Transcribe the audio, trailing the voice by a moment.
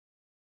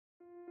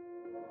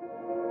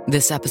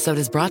This episode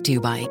is brought to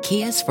you by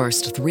Kia's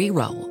first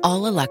three-row,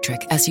 all-electric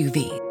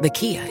SUV, the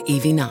Kia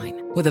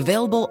EV9, with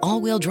available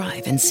all-wheel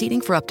drive and seating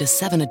for up to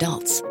 7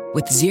 adults,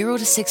 with 0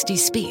 to 60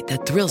 speed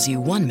that thrills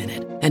you 1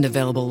 minute and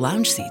available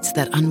lounge seats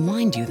that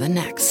unwind you the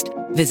next.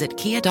 Visit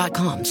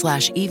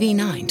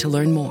kia.com/EV9 to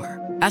learn more.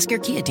 Ask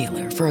your Kia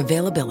dealer for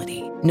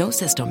availability. No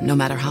system, no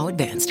matter how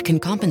advanced, can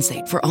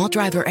compensate for all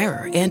driver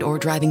error and or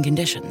driving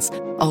conditions.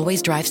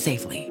 Always drive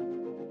safely.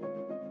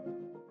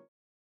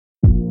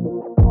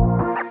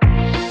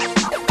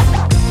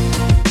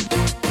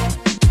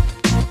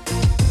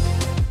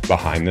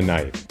 Behind the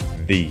Knife,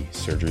 the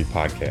surgery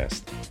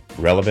podcast.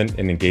 Relevant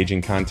and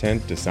engaging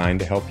content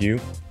designed to help you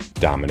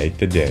dominate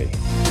the day.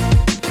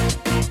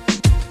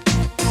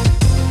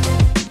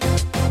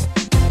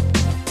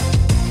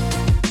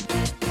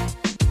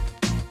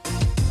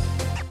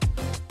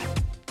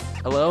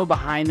 Hello,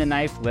 Behind the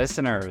Knife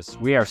listeners.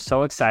 We are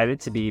so excited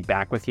to be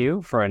back with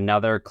you for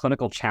another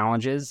clinical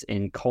challenges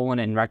in colon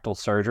and rectal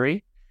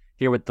surgery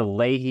here with the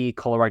Leahy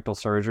colorectal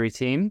surgery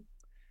team.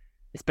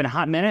 It's been a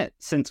hot minute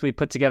since we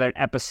put together an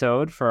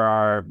episode for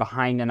our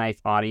Behind the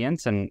Knife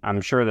audience, and I'm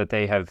sure that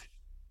they have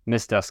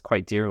missed us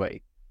quite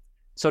dearly.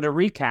 So to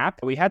recap,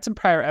 we had some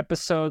prior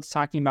episodes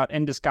talking about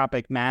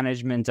endoscopic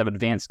management of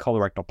advanced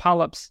colorectal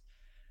polyps,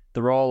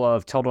 the role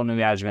of total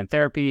neoadjuvant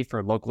therapy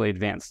for locally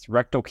advanced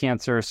rectal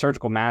cancer,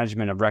 surgical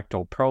management of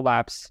rectal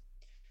prolapse.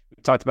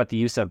 We talked about the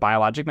use of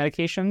biologic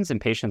medications in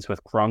patients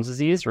with Crohn's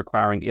disease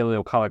requiring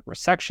ileocolic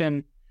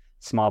resection,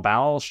 small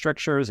bowel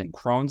strictures, and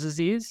Crohn's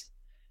disease.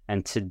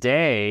 And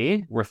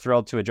today, we're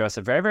thrilled to address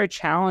a very, very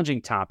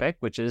challenging topic,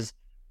 which is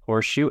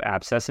horseshoe,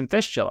 abscess, and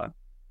fistula.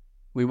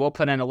 We will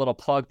put in a little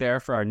plug there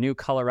for our new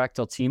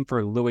colorectal team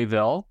for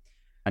Louisville,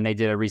 and they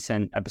did a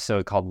recent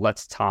episode called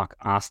Let's Talk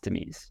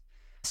Ostomies.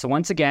 So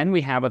once again,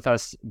 we have with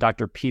us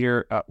Dr.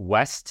 Peter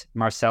West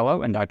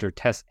Marcello and Dr.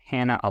 Tess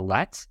Hannah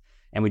Alette,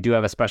 and we do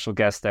have a special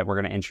guest that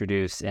we're going to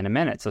introduce in a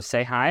minute. So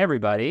say hi,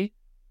 everybody.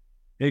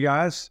 Hey,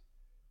 guys.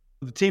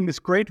 The team, it's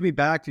great to be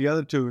back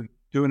together to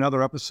do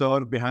another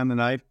episode of Behind the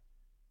Knife.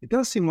 It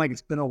does seem like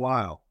it's been a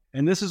while.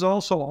 And this is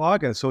also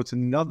August, so it's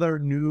another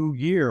new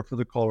year for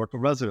the colorectal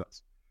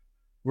residents.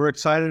 We're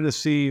excited to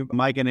see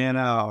Mike and Anna,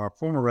 our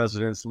former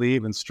residents,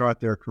 leave and start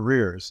their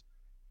careers.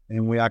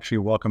 And we actually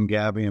welcome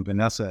Gabby and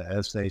Vanessa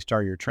as they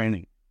start your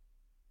training.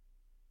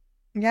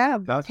 Yeah.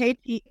 Hey,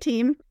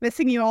 team.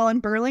 Missing you all in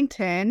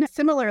Burlington.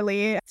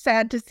 Similarly,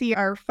 sad to see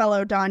our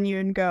fellow Don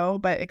Yoon go,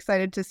 but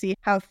excited to see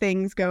how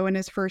things go in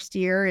his first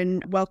year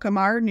and welcome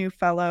our new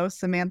fellow,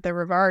 Samantha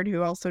Rivard,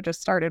 who also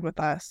just started with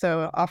us.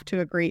 So off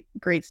to a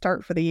great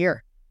start for the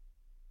year.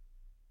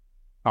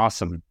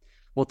 Awesome.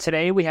 Well,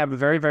 today we have a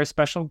very, very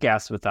special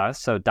guest with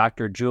us. So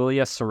Dr.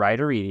 Julia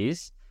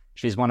Soriterides.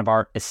 She's one of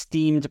our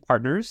esteemed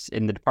partners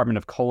in the Department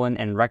of Colon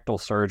and Rectal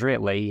Surgery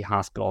at Leahy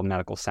Hospital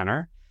Medical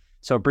Center.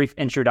 So a brief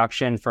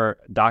introduction for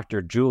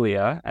Dr.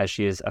 Julia, as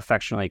she is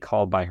affectionately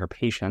called by her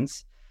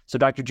patients. So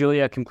Dr.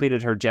 Julia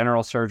completed her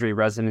general surgery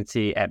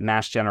residency at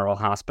Mass General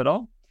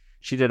Hospital.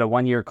 She did a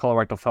 1-year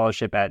colorectal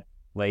fellowship at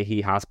Leahy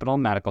Hospital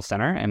Medical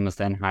Center and was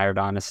then hired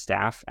on as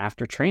staff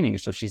after training.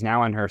 So she's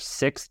now in her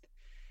 6th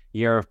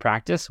year of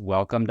practice.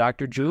 Welcome,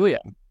 Dr. Julia.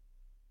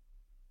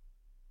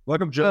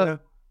 Welcome, Julia.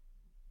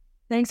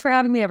 Thanks for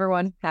having me,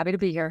 everyone. Happy to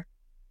be here.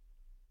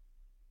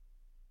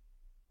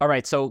 All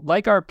right, so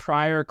like our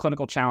prior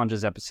clinical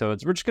challenges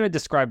episodes, we're just going to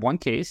describe one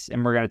case,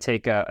 and we're going to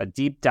take a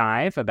deep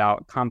dive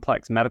about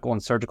complex medical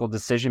and surgical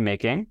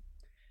decision-making.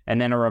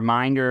 And then a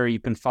reminder, you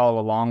can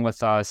follow along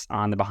with us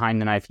on the Behind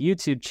the Knife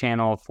YouTube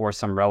channel for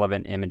some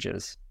relevant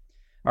images.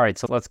 All right,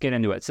 so let's get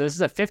into it. So this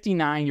is a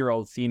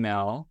 59-year-old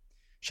female.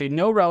 She had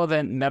no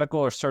relevant medical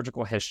or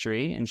surgical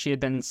history, and she had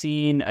been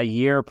seen a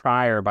year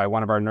prior by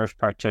one of our nurse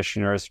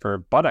practitioners for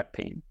buttock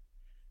pain.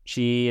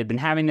 She had been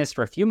having this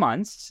for a few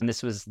months, and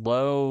this was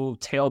low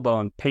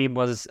tailbone pain,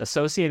 was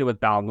associated with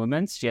bowel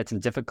movements. She had some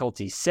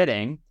difficulty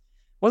sitting,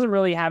 wasn't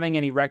really having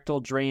any rectal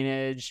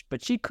drainage,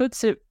 but she could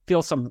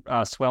feel some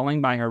swelling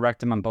by her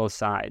rectum on both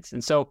sides.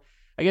 And so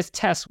I guess,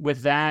 Tess,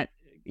 with that,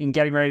 in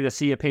getting ready to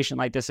see a patient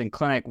like this in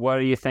clinic, what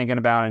are you thinking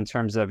about in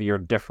terms of your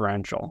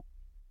differential?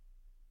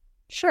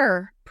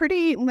 Sure.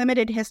 Pretty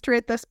limited history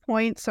at this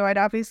point, so I'd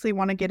obviously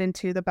want to get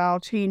into the bowel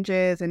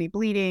changes, any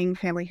bleeding,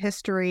 family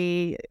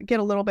history, get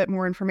a little bit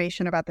more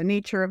information about the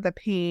nature of the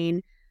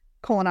pain,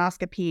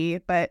 colonoscopy.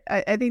 But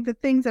I think the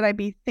things that I'd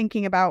be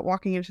thinking about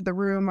walking into the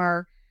room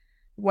are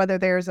whether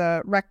there's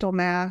a rectal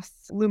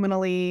mass,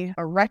 luminally,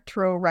 a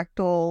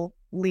retrorectal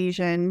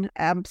lesion,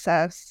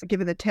 abscess,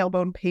 given the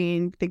tailbone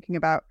pain, thinking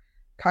about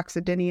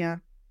coccydynia.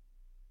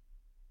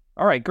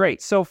 All right,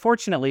 great. So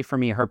fortunately for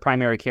me, her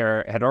primary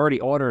care had already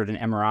ordered an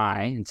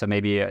MRI. And so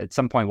maybe at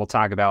some point we'll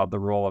talk about the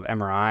role of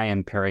MRI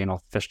and perianal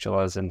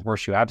fistulas and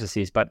horseshoe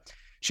abscesses. But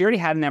she already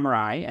had an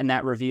MRI, and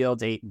that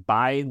revealed a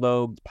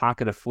bilobed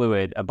pocket of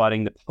fluid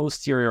abutting the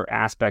posterior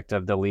aspect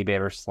of the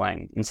levator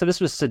sling. And so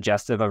this was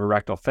suggestive of a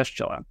rectal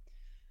fistula.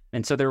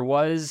 And so there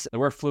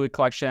were fluid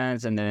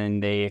collections, and then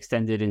they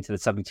extended into the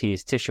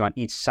subcutaneous tissue on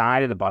each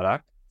side of the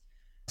buttock.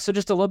 So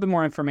just a little bit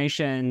more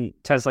information,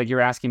 Tess, like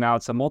you're asking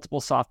about, so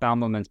multiple soft bowel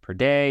movements per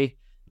day,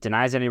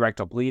 denies any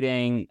rectal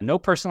bleeding, no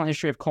personal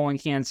history of colon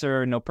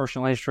cancer, no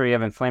personal history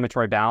of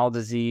inflammatory bowel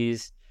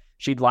disease.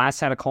 She'd last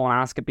had a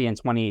colonoscopy in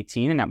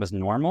 2018, and that was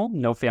normal.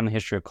 No family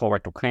history of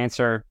colorectal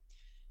cancer.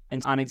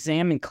 And on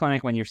exam in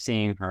clinic, when you're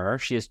seeing her,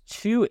 she has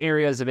 2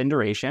 areas of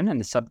induration in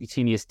the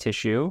subcutaneous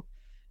tissue,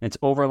 and it's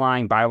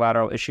overlying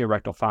bilateral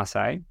ischiorectal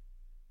foci.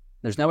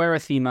 There's no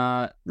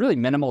erythema, really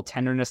minimal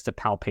tenderness to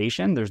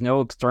palpation. There's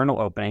no external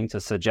opening to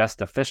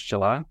suggest a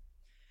fistula.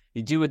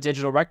 You do a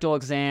digital rectal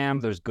exam.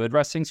 There's good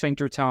resting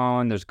sphincter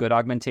tone. There's good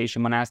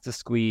augmentation when asked to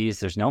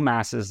squeeze. There's no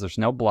masses. There's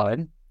no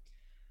blood.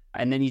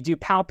 And then you do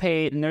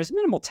palpate, and there's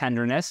minimal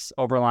tenderness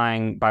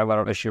overlying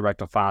bilateral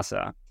ischiorectal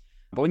fossa.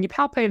 But when you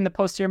palpate in the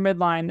posterior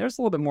midline, there's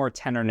a little bit more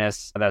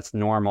tenderness that's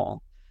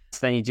normal. So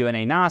then you do an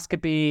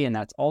anoscopy, and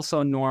that's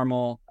also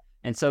normal.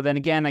 And so then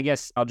again, I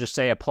guess I'll just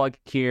say a plug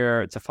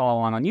here to follow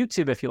along on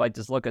YouTube if you'd like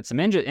to look at some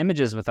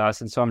images with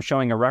us. And so I'm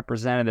showing a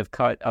representative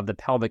cut of the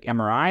pelvic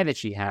MRI that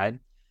she had.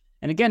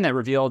 And again, that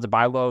revealed a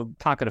bilobe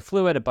pocket of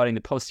fluid abutting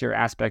the posterior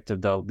aspect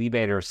of the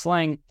levator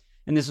sling.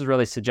 And this is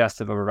really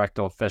suggestive of a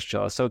rectal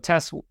fistula. So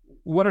Tess,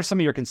 what are some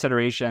of your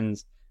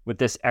considerations with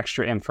this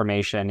extra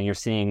information? And you're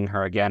seeing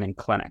her again in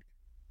clinic.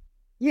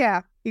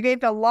 Yeah, you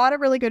gave a lot of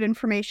really good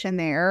information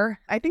there.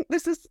 I think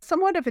this is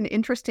somewhat of an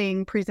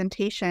interesting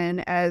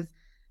presentation, as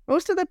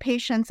most of the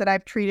patients that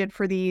I've treated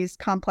for these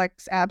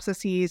complex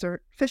abscesses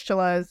or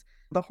fistulas,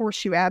 the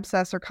horseshoe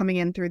abscess, are coming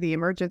in through the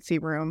emergency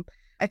room.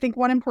 I think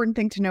one important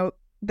thing to note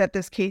that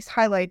this case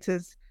highlights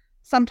is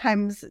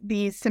sometimes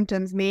these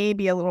symptoms may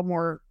be a little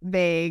more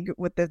vague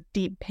with the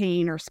deep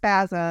pain or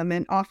spasm,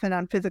 and often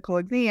on physical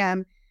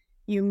exam,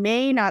 you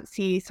may not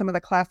see some of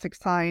the classic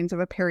signs of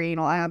a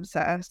perianal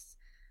abscess.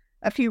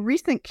 A few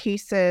recent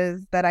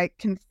cases that I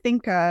can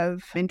think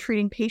of in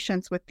treating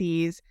patients with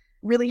these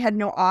really had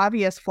no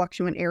obvious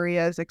fluctuant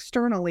areas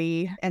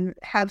externally and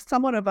have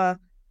somewhat of a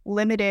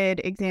limited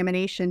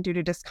examination due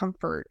to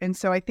discomfort. And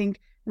so I think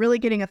really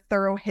getting a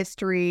thorough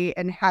history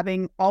and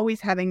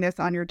always having this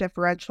on your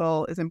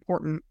differential is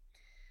important.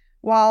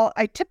 While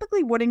I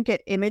typically wouldn't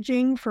get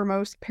imaging for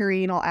most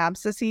perianal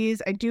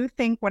abscesses, I do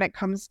think when it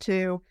comes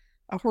to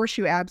a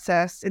horseshoe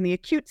abscess in the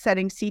acute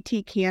setting,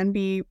 CT can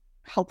be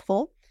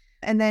helpful.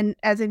 And then,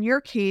 as in your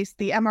case,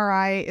 the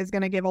MRI is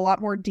going to give a lot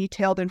more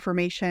detailed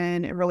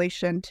information in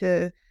relation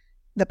to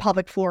the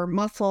pelvic floor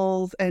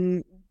muscles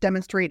and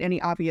demonstrate any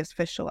obvious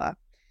fistula.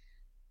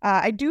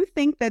 I do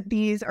think that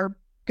these are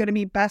going to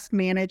be best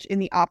managed in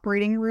the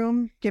operating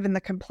room, given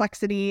the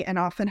complexity and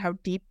often how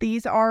deep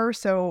these are.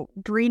 So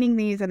draining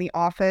these in the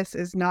office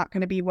is not going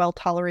to be well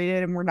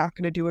tolerated, and we're not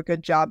going to do a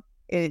good job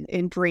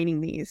in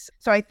draining these.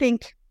 So I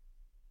think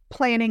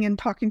planning and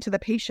talking to the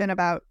patient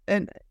about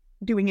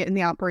doing it in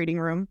the operating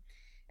room.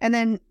 And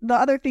then the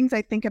other things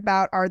I think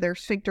about are their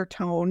sphincter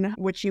tone,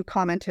 which you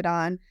commented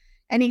on.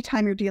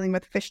 Anytime you're dealing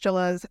with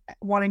fistulas,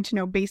 wanting to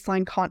know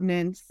baseline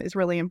continence is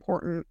really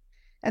important.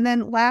 And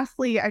then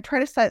lastly, I try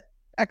to set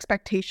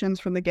expectations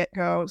from the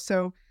get-go.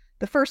 So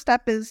the first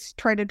step is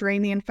try to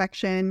drain the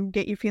infection,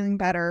 get you feeling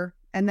better,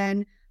 and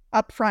then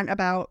upfront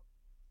about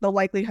the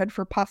likelihood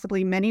for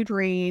possibly many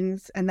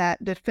drains, and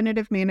that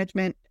definitive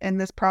management in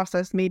this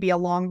process may be a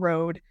long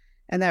road,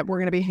 and that we're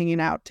going to be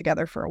hanging out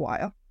together for a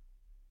while.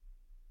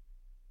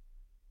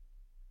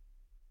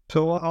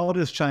 So I'll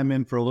just chime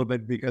in for a little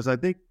bit, because I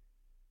think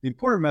the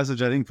important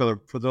message, I think,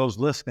 for those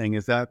listening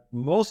is that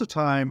most of the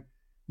time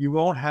you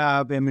won't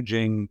have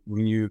imaging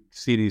when you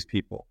see these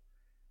people.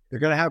 They're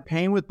going to have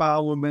pain with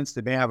bowel movements.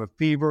 They may have a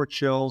fever,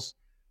 chills,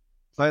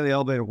 slightly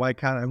elevated white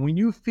count. And when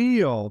you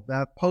feel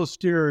that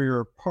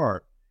posterior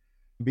part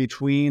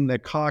between the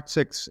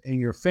coccyx and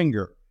your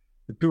finger,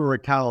 the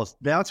tuberculus,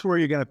 that's where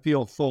you're going to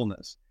feel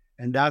fullness.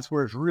 And that's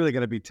where it's really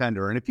going to be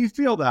tender. And if you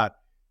feel that,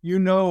 you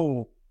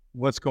know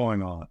what's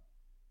going on.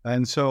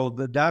 And so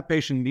that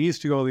patient needs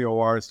to go to the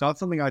OR. It's not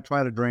something I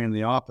try to drain in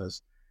the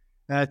office.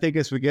 And I think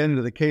as we get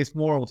into the case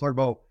more, we'll talk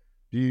about,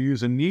 do you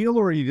use a needle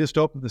or you just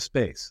open the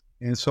space?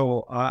 And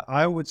so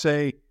I would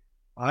say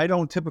I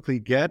don't typically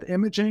get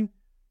imaging,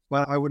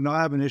 but I would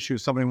not have an issue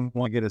if somebody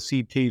want to get a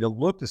CT to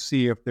look to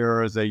see if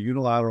there is a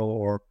unilateral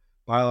or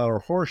bilateral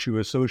horseshoe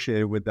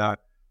associated with that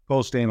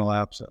postanal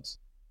abscess.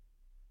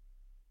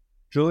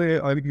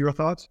 Julia, your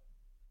thoughts?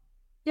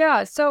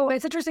 Yeah, so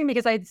it's interesting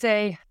because I'd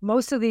say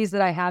most of these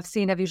that I have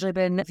seen have usually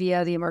been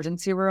via the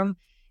emergency room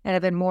and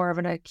have been more of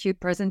an acute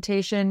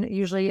presentation,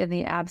 usually in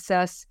the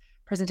abscess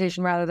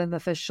presentation rather than the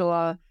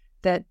fistula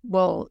that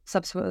will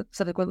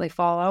subsequently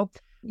follow.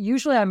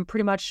 Usually I'm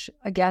pretty much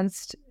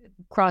against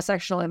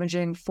cross-sectional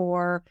imaging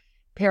for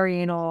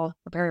perianal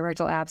or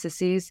perirectal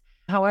abscesses.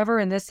 However,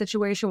 in this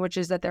situation, which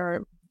is that there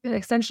are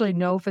essentially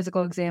no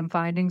physical exam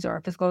findings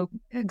or physical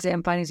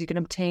exam findings you can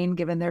obtain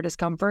given their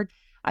discomfort,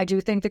 I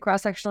do think the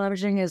cross-sectional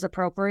imaging is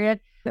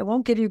appropriate. It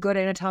won't give you good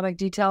anatomic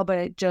detail, but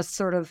it just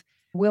sort of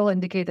will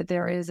indicate that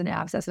there is an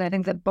abscess. And I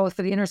think that both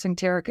for the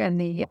intersphincteric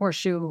and the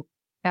horseshoe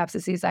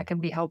abscesses, that can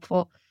be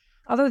helpful.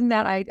 Other than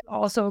that, I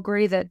also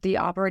agree that the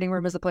operating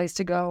room is the place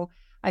to go.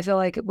 I feel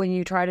like when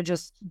you try to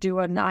just do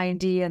an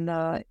IND in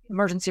the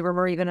emergency room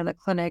or even in the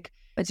clinic,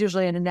 it's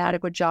usually an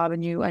inadequate job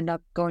and you end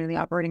up going to the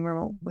operating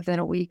room within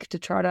a week to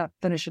try to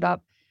finish it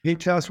up. Can you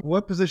tell us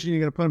what position you're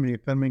going to put them in? You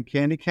put them in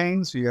candy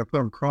canes? You got to put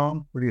them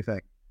chrome? What do you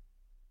think?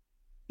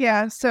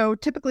 Yeah, so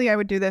typically I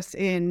would do this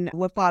in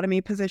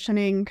lithotomy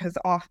positioning because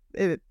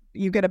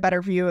you get a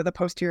better view of the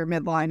posterior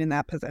midline in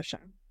that position.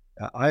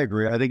 I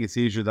agree. I think it's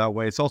easier that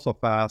way. It's also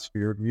fast.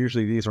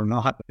 Usually these are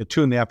not at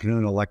 2 p.m.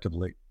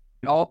 electively.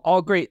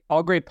 All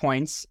great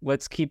points.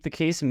 Let's keep the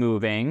case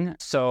moving.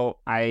 So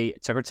I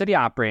took her to the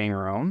operating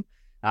room.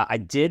 I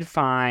did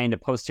find a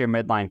posterior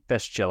midline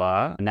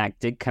fistula, and that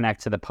did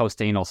connect to the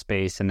postanal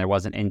space, and there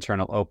was an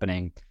internal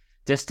opening.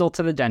 Distal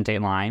to the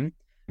dentate line,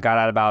 got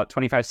out about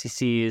 25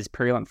 cc's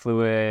purulent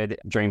fluid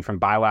drained from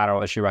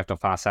bilateral ischiorectal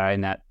foci,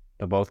 and that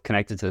they're both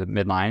connected to the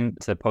midline,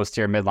 to the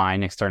posterior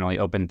midline, externally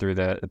open through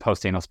the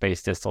postanal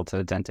space distal to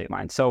the dentate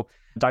line. So,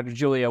 Dr.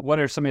 Julia, what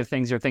are some of the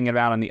things you're thinking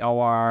about in the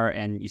OR?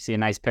 And you see a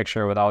nice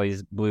picture with all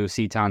these blue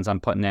cetons I'm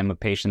putting in with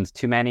patients.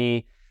 Too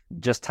many,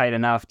 just tight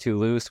enough, too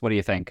loose? What do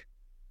you think?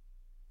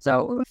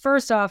 So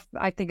first off,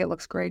 I think it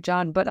looks great,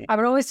 John, but I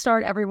would always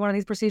start every one of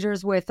these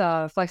procedures with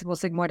a flexible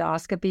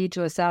sigmoidoscopy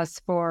to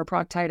assess for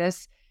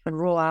proctitis and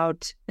rule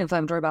out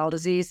inflammatory bowel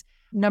disease.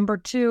 Number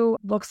 2,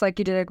 looks like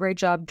you did a great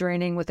job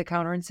draining with the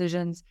counter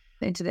incisions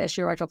into the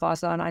ischiorectal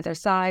fossa on either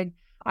side.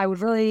 I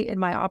would really, in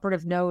my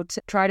operative note,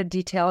 try to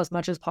detail as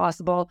much as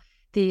possible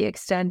the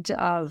extent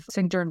of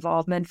sphincter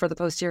involvement for the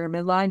posterior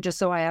midline, just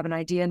so I have an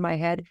idea in my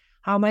head.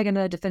 How am I going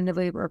to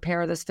definitively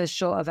repair this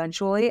fistula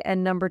eventually?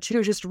 And number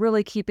 2, just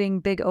really keeping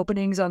big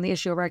openings on the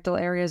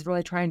ischiorectal areas,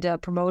 really trying to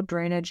promote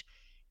drainage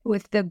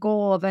with the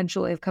goal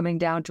eventually of coming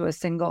down to a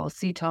single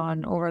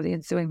ceton over the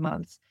ensuing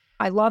months.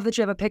 I love that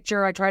you have a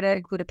picture. I try to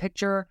include a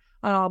picture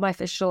on all my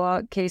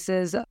fistula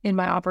cases in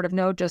my operative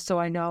note, just so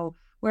I know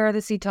where are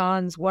the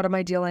cetons, what am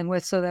I dealing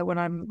with, so that when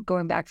I'm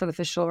going back for the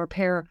fistula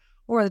repair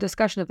or the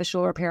discussion of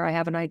fistula repair, I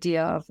have an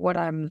idea of what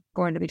I'm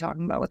going to be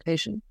talking about with the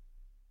patient.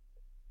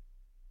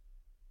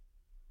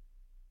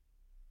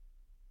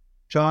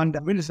 John,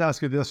 let me just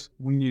ask you this.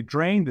 When you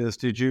drained this,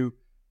 did you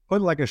put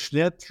like a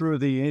snit through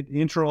the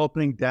internal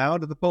opening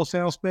down to the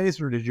postanal space,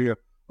 or did you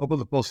open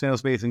the postanal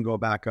space and go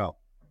back up?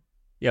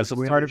 Yeah, so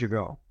where did you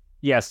go?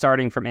 Yeah,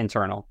 starting from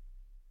internal.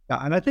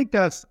 Yeah, and I think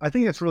that's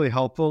really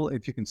helpful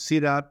if you can see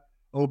that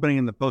opening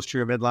in the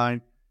posterior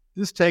midline.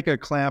 Just take a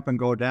clamp and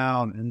go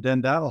down, and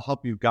then that'll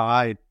help you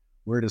guide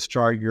where to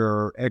start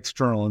your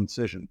external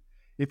incision.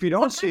 If you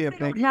don't see a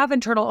big, have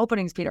internal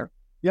openings, Peter.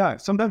 Yeah,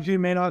 sometimes you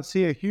may not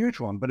see a huge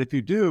one, but if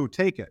you do,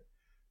 take it.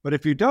 But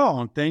if you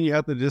don't, then you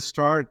have to just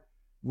start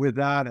with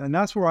that. And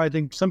that's where I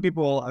think some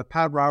people,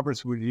 Pat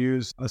Roberts would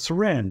use a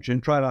syringe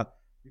and try to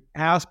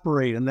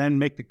aspirate and then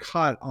make the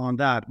cut on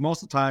that.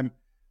 Most of the time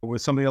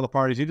with some of the other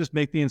parties, you just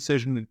make the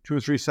incision 2 or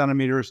 3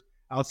 centimeters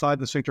outside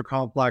the sphincter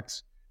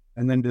complex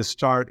and then just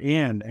start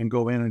in and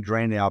go in and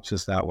drain the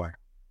abscess that way.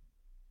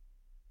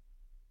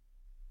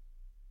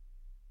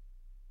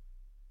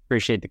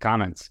 Appreciate the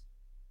comments.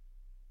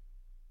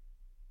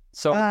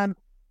 So,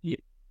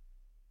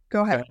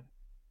 go ahead.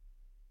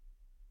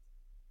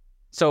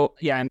 So,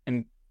 yeah,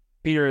 and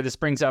Peter, this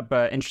brings up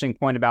an interesting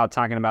point about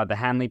talking about the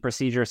Hanley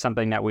procedure,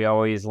 something that we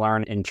always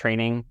learn in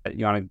training.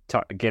 You want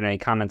to get any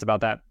comments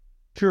about that?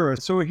 Sure.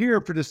 So here,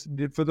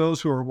 for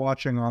those who are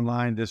watching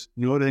online, just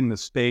noting the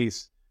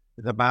space,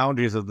 the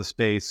boundaries of the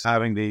space,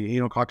 having the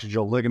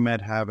anal-coccygeal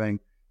ligament, having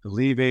the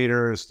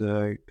levators,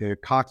 the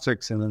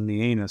coccyx, and then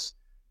the anus,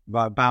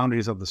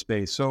 boundaries of the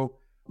space. So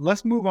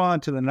let's move on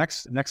to the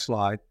next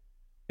slide.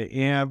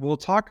 And we'll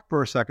talk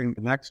for a second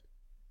next.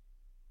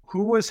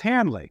 Who was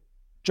Hanley?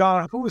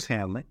 John, who was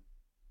Hanley?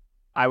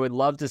 I would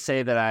love to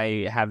say that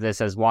I have this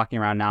as walking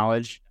around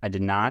knowledge. I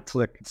did not.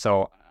 Click.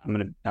 So I'm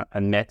going to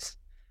admit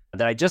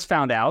that I just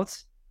found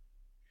out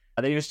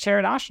that he was chair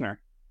at Ochsner.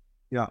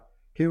 Yeah.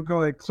 Can you go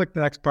ahead and click the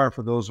next part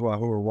for those who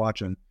are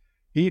watching?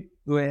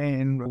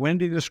 And when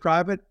did he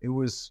describe it? It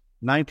was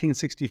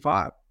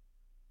 1965.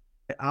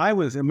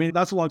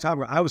 That's a long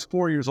time ago. I was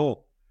 4 years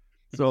old.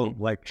 So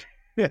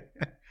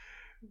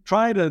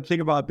trying to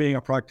think about being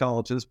a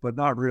proctologist, but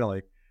not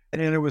really.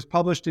 And it was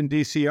published in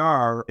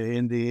DCR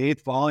in the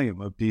 8th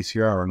volume of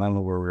DCR, and I don't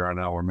know where we are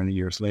now or many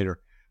years later.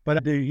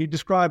 But he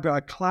described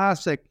a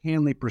classic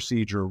Hanley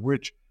procedure,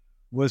 which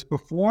was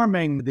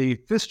performing the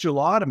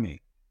fistulotomy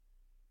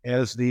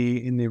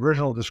in the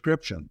original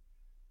description,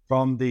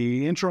 from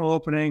the internal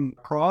opening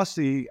across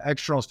the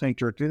external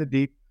sphincter to the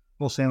deep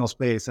postanal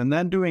space, and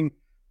then doing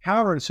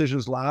counter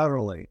incisions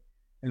laterally.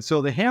 And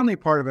so the Hanley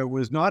part of it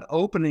was not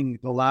opening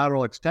the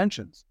lateral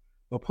extensions,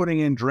 but putting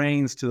in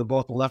drains to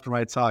both the left and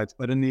right sides.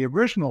 But in the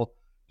original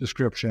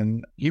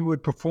description, he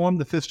would perform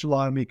the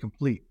fistulotomy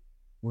complete,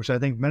 which I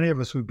think many of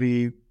us would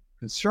be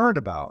concerned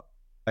about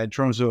in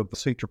terms of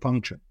sphincter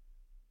function.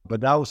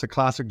 But that was a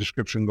classic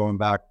description going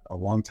back a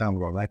long time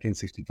ago,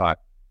 1965.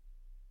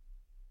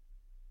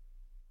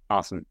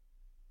 Awesome.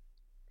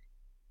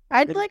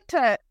 I'd like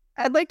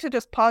to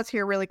just pause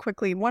here really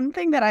quickly. One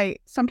thing that I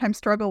sometimes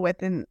struggle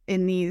with in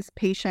these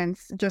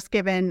patients, just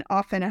given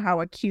often how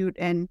acute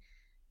and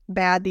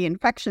bad the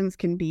infections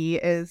can be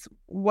is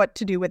what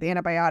to do with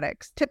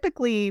antibiotics.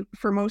 Typically,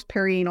 for most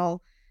perianal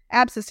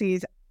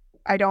abscesses,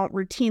 I don't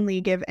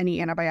routinely give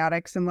any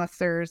antibiotics unless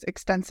there's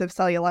extensive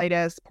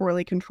cellulitis,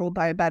 poorly controlled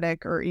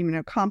diabetic, or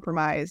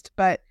immunocompromised.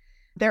 But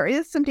there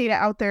is some data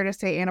out there to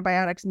say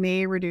antibiotics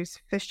may reduce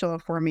fistula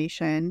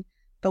formation.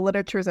 The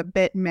literature is a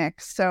bit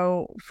mixed.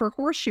 So for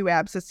horseshoe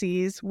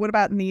abscesses, what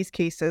about in these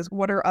cases?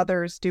 What are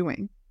others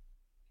doing?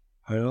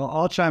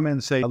 I'll chime in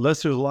and say,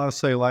 unless there's a lot of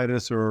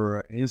cellulitis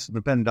or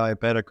insulin-dependent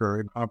diabetic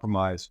or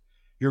compromised,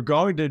 you're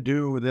going to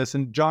do this.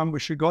 And John, we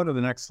should go to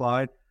the next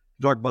slide.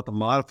 Talk about the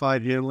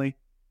modified Italy,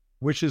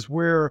 which is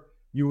where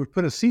you would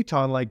put a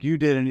ceton like you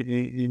did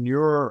in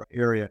your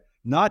area,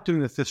 not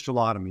doing the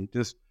fistulotomy,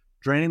 just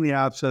draining the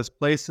abscess,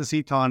 place the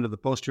ceton to the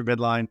posterior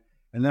midline,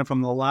 and then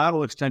from the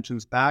lateral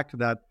extensions back to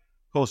that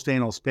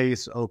postanal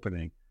space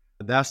opening.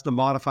 That's the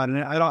modified.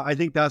 And I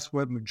think that's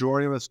what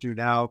majority of us do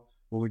now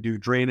when we do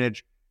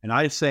drainage. And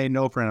I say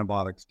no for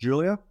antibiotics.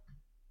 Julia?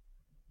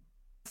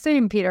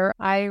 Same, Peter.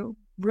 I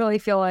really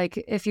feel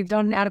like if you've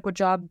done an adequate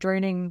job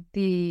draining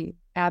the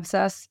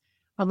abscess,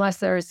 unless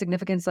there is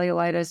significant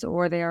cellulitis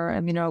or they are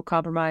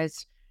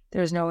immunocompromised,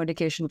 there's no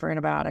indication for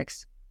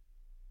antibiotics.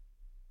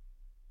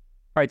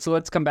 All right, so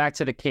let's come back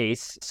to the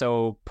case.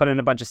 So put in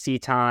a bunch of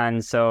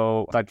cetons.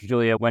 So Dr.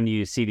 Julia, when do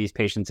you see these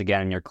patients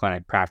again in your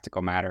clinic,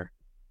 practical matter?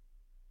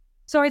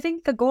 So I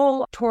think the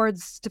goal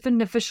towards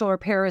definitive fistula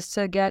repair is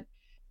to get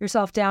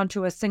yourself down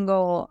to a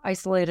single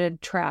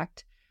isolated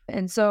tract.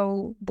 And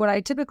so what I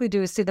typically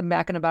do is see them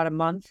back in about a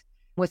month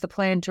with a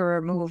plan to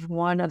remove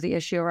one of the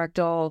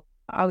ischiorectal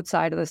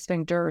outside of the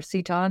sphincter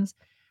cetons.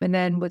 And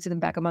then would see them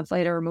back a month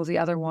later, remove the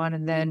other one,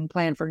 and then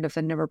plan for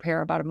definitive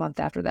repair about a month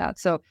after that.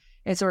 So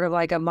it's sort of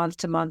like a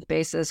month-to-month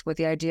basis with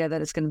the idea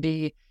that it's going to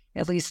be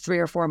at least 3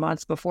 or 4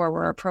 months before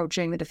we're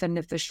approaching the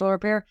definitive fistula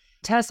repair.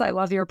 Tess, I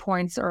love your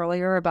points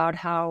earlier about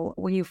how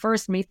when you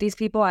first meet these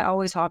people, I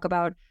always talk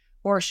about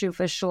horseshoe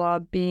fistula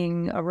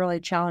being a really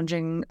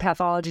challenging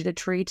pathology to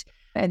treat,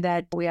 and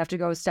that we have to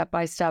go step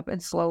by step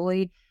and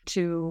slowly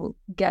to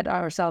get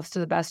ourselves to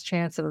the best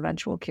chance of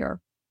eventual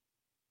cure.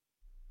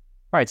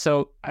 All right,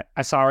 so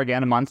I saw her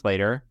again a month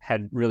later,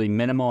 had really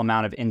minimal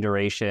amount of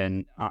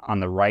induration on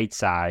the right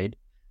side,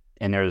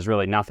 and there was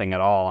really nothing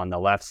at all on the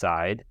left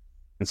side.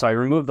 And so I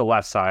removed the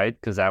left side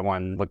because that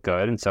one looked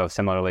good. And so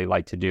similarly,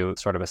 like to do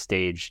sort of a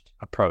staged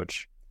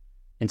approach.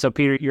 And so,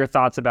 Peter, your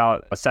thoughts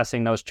about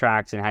assessing those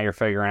tracts and how you're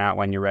figuring out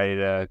when you're ready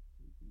to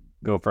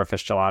go for a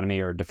fistulotomy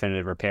or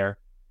definitive repair?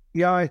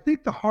 Yeah, I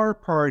think the hard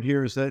part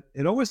here is that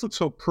it always looks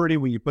so pretty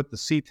when you put the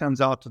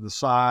cetons out to the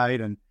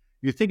side and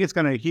you think it's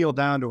going to heal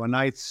down to a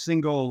nice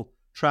single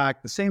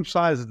tract, the same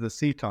size as the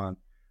ceton.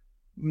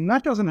 And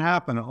that doesn't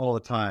happen all the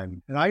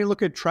time. And I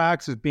look at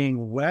tracts as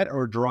being wet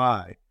or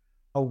dry.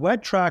 A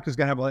wet tract is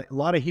going to have a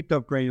lot of heaped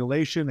up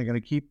granulation. They're going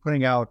to keep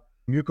putting out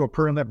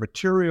mucopurulent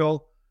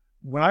material.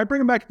 When I bring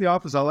them back to the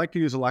office, I like to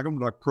use a Lagom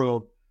duct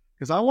probe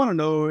because I want to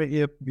know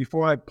if,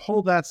 before I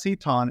pull that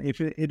ceton,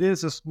 if it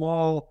is a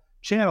small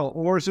channel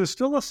or is there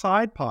still a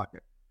side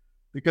pocket?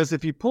 Because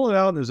if you pull it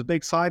out and there's a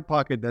big side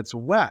pocket that's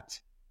wet,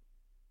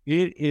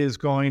 it is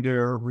going to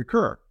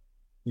recur.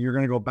 You're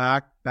going to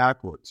go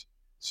backwards.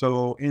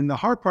 So in the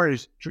hard part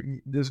is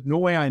there's no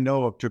way I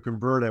know of to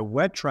convert a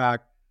wet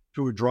tract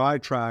to a dry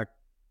tract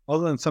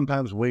other than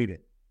sometimes waiting.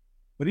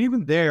 But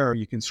even there,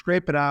 you can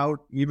scrape it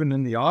out, even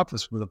in the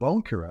office with a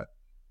bone curette.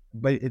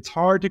 But it's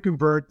hard to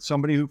convert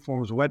somebody who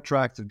forms wet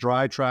tracts to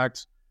dry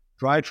tracts.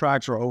 Dry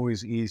tracts are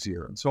always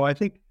easier. And so I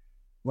think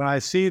when I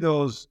see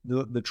those,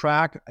 the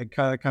tract, it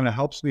kind of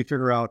helps me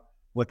figure out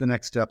what the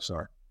next steps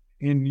are.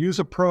 And use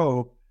a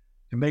probe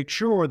to make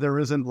sure there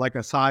isn't like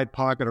a side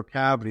pocket or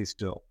cavity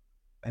still,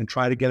 and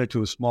try to get it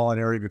to a small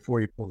area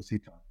before you pull the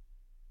ceton.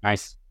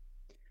 Nice.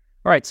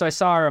 All right, so I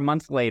saw her a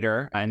month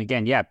later, and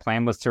again,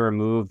 plan was to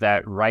remove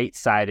that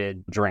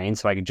right-sided drain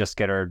so I could just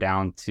get her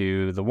down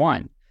to the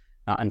one.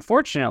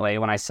 Unfortunately,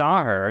 when I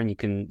saw her, and you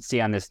can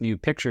see on this new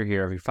picture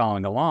here if you're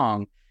following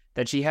along,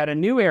 that she had a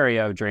new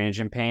area of drainage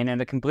and pain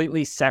and a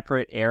completely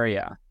separate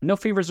area. No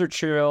fevers or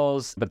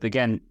chills, but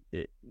again,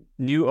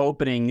 new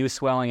opening, new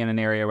swelling in an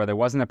area where there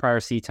wasn't a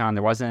prior ceton,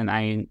 there wasn't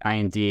an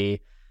IND.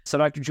 So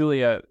Dr.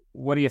 Julia,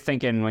 what are you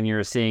thinking when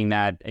you're seeing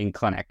that in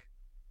clinic?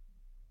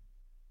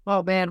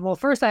 Oh, man. Well,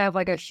 first I have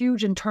like a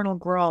huge internal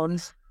groan.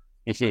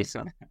 Shake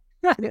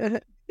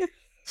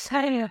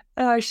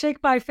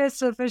my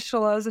fist of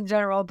fistulas in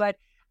general. But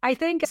I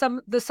think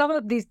some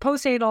of these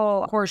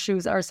postanal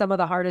horseshoes are some of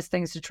the hardest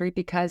things to treat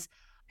because,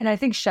 and I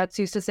think Schetz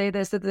used to say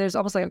this, that there's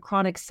almost like a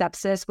chronic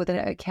sepsis within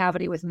a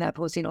cavity within that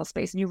postanal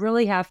space. And you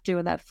really have to,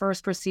 in that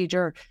first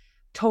procedure,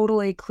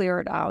 totally clear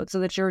it out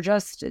so that you're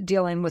just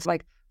dealing with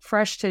like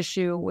fresh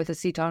tissue with a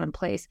ceton in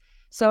place.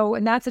 So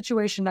in that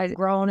situation, I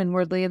groan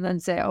inwardly and then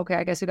say, okay,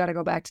 I guess we got to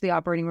go back to the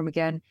operating room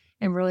again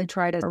and really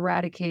try to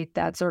eradicate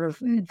that sort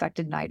of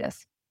infected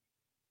nidus.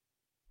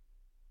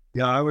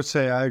 Yeah, I would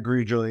say I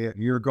agree, Julia.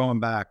 You're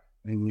going back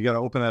and you got to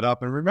open that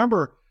up. And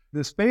remember,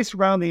 the space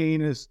around the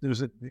anus,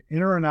 there's an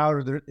inner and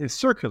outer, there is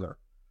circular.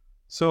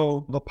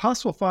 So the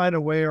pus will find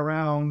a way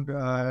around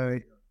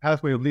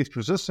pathway of least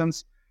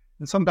resistance.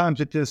 And sometimes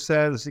it just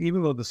says,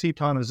 even though the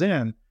ceton is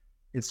in,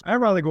 I'd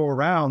rather go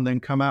around than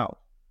come out.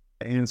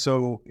 And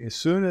so as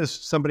soon as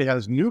somebody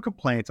has new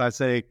complaints, I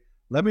say,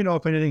 let me know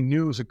if anything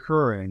new is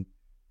occurring.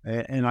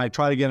 And I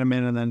try to get them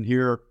in, and then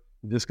here,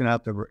 I'm just going to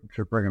have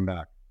to bring them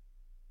back.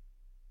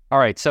 All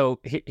right. So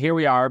here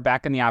we are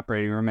back in the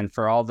operating room. And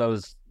for all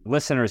those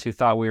listeners who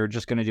thought we were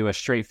just going to do a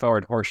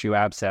straightforward horseshoe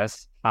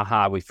abscess,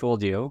 we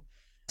fooled you.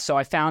 So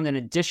I found an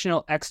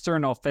additional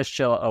external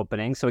fistula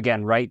opening. So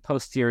again, right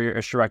posterior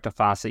rectal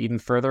fossa, even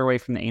further away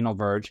from the anal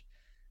verge,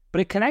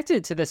 but it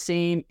connected to the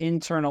same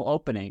internal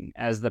opening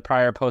as the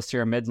prior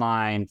posterior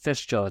midline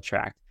fistula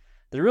tract.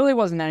 There really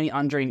wasn't any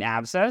undrained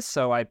abscess,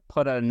 so I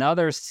put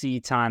another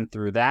ceton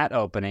through that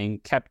opening,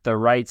 kept the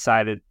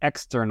right-sided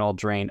external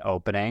drain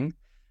opening.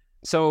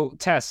 So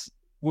Tess,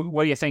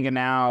 what are you thinking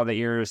now that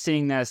you're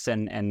seeing this,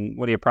 and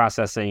what are you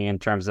processing in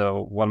terms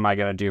of what am I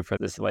going to do for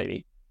this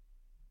lady?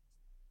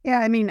 Yeah,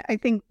 I mean, I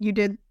think you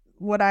did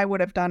what I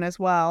would have done as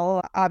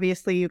well.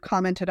 Obviously, you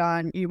commented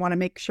on you want to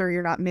make sure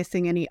you're not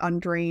missing any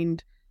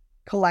undrained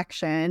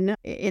collection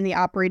in the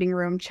operating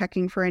room,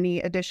 checking for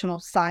any additional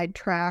side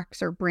tracks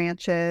or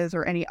branches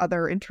or any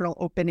other internal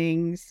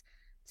openings.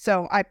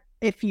 So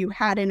if you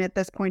hadn't at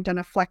this point done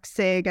a flex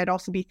sig, I'd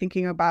also be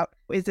thinking about,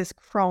 is this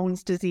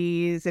Crohn's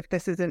disease? If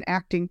this isn't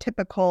acting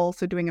typical,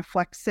 so doing a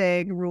flex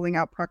sig, ruling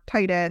out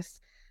proctitis,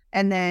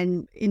 and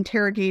then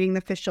interrogating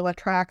the fistula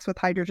tracts with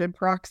hydrogen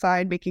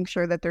peroxide, making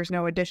sure that there's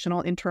no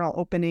additional internal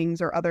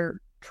openings or other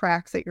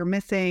tracts that you're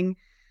missing.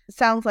 It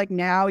sounds like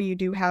now you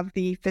do have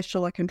the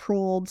fistula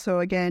controlled. So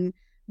again,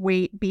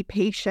 wait, be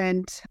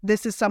patient.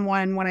 This is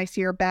someone, when I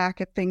see her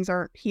back, if things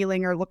aren't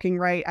healing or looking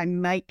right, I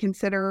might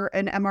consider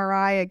an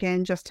MRI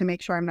again, just to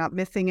make sure I'm not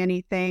missing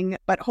anything.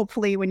 But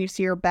hopefully when you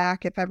see her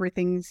back, if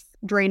everything's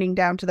draining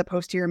down to the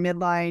posterior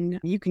midline,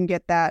 you can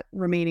get that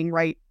remaining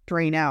right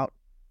drain out.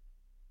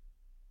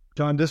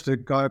 John, just to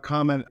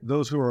comment,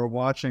 those who are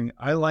watching,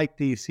 I like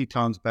these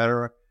cetons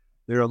better.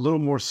 They're a little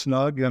more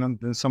snug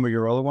than some of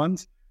your other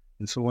ones.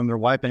 And so when they're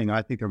wiping,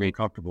 I think they're more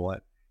comfortable.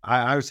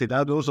 I would say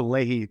that those are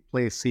Leahy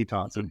place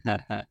cetons.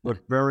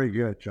 Look very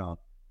good, John.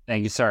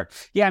 Thank you, sir.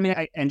 Yeah, I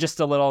mean, and just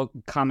a little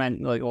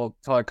comment, like a little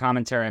color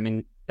commentary. I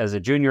mean, as a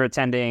junior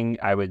attending,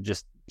 I would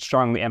just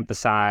strongly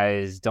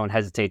emphasize, don't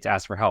hesitate to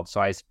ask for help.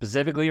 So I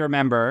specifically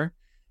remember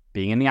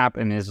being in the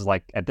and this was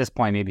like at this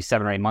point, maybe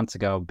 7 or 8 months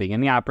ago, being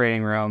in the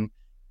operating room,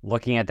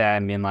 looking at that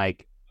and being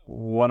like,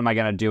 what am I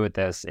going to do with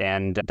this?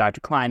 And Dr.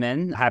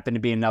 Kleiman happened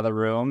to be in another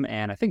room,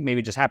 and I think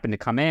maybe just happened to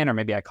come in, or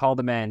maybe I called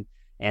him in.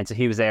 And so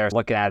he was there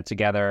looking at it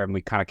together, and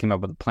we kind of came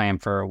up with a plan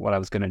for what I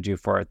was going to do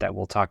for it that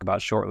we'll talk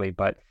about shortly.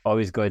 But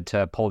always good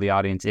to poll the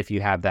audience if you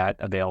have that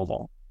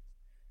available.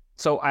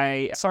 So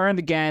I saw him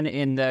again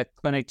in the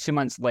clinic 2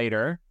 months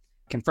later,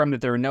 confirmed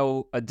that there were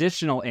no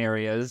additional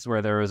areas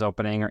where there was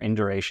opening or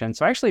induration.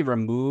 So I actually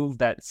removed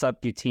that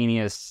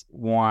subcutaneous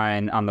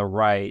one on the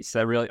right. So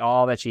that really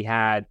all that she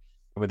had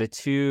were the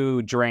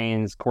 2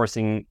 drains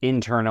coursing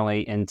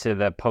internally into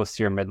the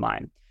posterior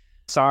midline.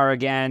 Saw her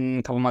again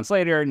a couple months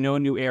later, no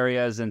new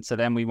areas. And so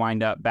then we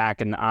wind up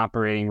back in the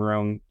operating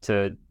room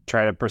to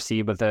try to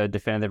proceed with a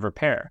definitive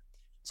repair.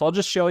 So I'll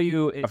just show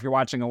you, if you're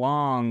watching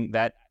along,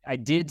 that I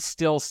did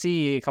still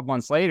see a couple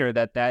months later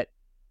that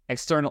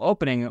external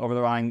opening over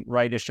the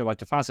right ischial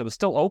rectal fossa was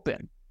still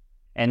open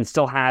and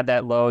still had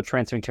that low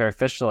transmuntarial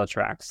fistula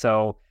tract.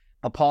 So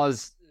I'll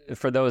pause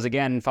for those,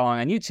 again,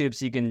 following on YouTube,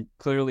 so you can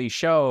clearly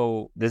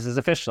show this is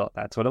a fistula.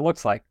 That's what it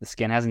looks like. The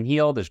skin hasn't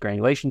healed. There's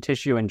granulation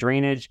tissue and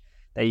drainage,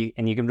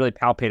 and you can really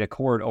palpate a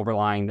cord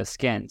overlying the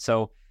skin.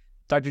 So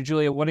Dr.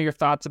 Julia, what are your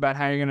thoughts about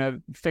how you're going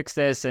to fix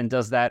this? And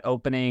does that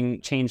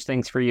opening change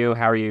things for you?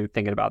 How are you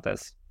thinking about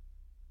this?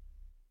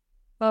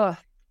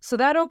 So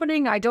that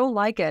opening, I don't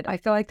like it. I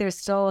feel like there's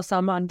still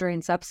some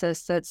undrained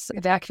sepsis that's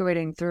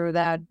evacuating through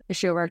that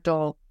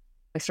ischiorectal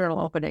external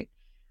opening.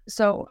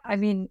 So, I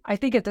mean, I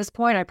think at this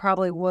point, I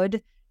probably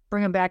would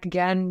bring them back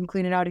again,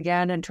 clean it out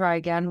again, and try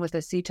again with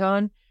a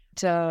ceton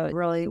to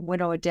really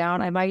winnow it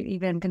down. I might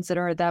even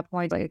consider at that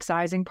point, like,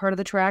 excising part of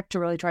the tract to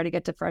really try to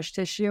get to fresh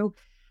tissue.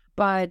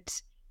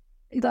 But,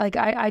 like,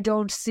 I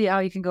don't see how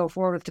you can go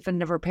forward with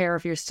definitive repair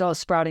if you're still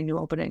sprouting new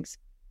openings.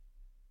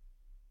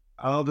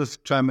 I'll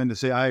just chime in to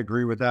say I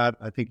agree with that.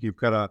 I think you've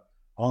got to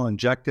all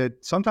inject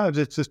it. Sometimes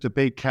it's just a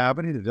big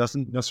cavity that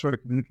doesn't necessarily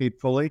communicate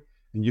fully,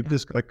 and you've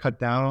just got to cut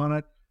down on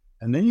it.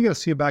 And then you got to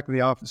see it back in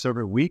the office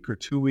every week or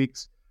 2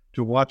 weeks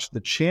to watch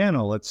the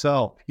channel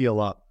itself heal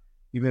up,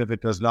 even if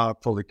it does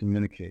not fully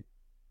communicate.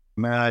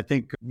 Man, I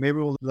think maybe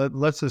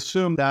let's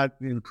assume that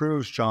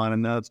improves, John,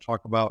 and then let's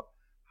talk about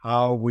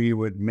how we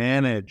would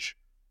manage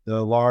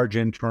the large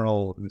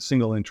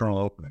single internal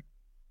opening.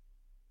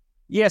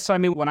 Yeah, so I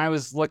mean, when I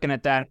was looking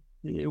at that,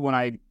 when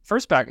I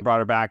first brought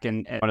her back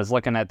and when I was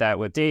looking at that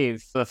with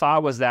Dave, the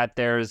thought was that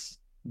there's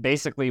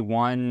basically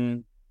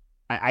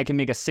I can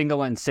make a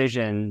single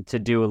incision to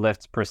do a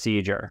lift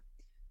procedure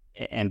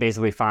and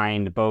basically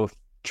find both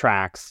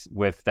tracks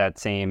with that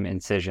same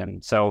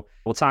incision. So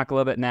we'll talk a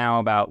little bit now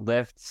about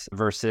lifts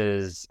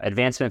versus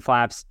advancement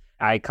flaps.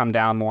 I come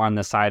down more on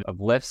the side of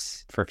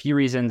lifts for a few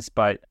reasons,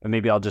 but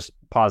maybe I'll just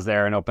pause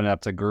there and open it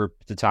up to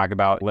group to talk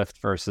about lift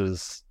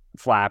versus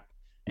flap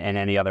and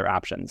any other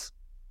options.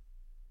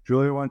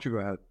 Julia, why don't you go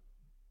ahead?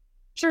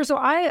 Sure. So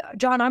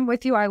John, I'm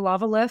with you. I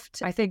love a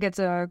lift. I think it's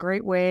a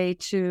great way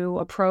to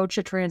approach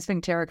a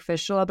transsphincteric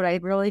fistula, but I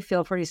really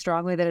feel pretty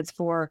strongly that it's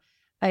for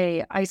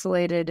a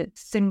isolated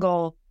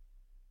single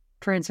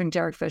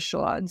transsphincteric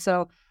fistula. And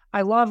so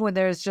I love when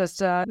there's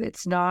just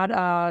it's not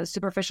a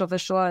superficial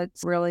fistula. It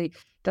really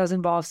does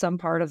involve some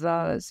part of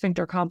the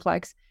sphincter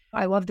complex.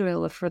 I love doing a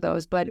lift for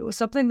those, but it was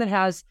something that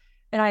has,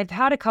 and I've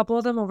had a couple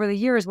of them over the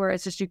years where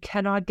it's just, you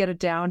cannot get it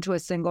down to a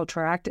single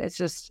tract. It's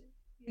just,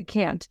 you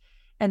can't.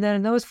 And then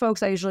in those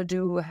folks, I usually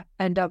do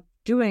end up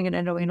doing an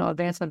endoanal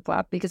advancement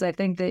flap because I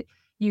think that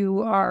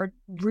you are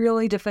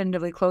really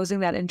definitively closing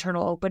that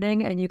internal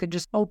opening and you can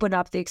just open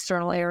up the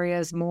external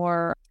areas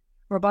more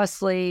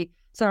robustly.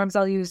 Sometimes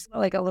I'll use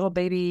like a little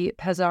baby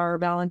Pezar or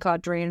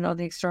Malincott drain on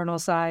the external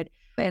side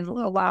and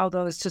allow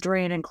those to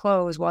drain and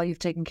close while you've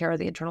taken care of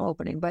the internal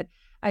opening. But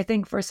I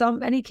think for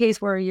any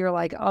case where you're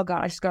like, oh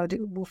God, I just got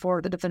to move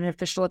forward the definitive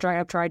fistula dry,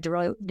 I've tried to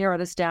really narrow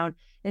this down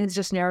and it's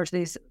just narrowed to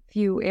these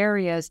few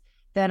areas,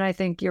 then I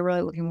think you're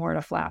really looking more at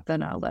a flap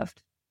than a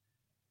lift.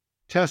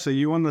 Tessa,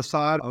 you on the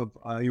side of,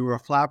 you were a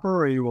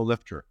flapper or you were a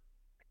lifter?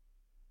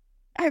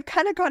 I've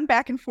kind of gone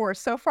back and forth.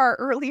 So far,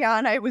 early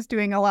on, I was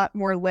doing a lot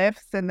more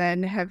lifts and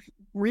then have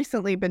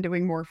recently been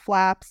doing more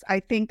flaps. I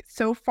think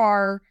so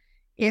far,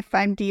 if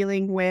I'm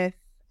dealing with,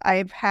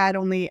 I've had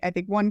only, I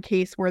think, one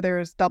case where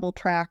there's double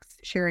tracts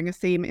sharing a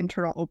same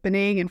internal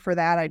opening. And for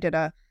that, I did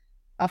a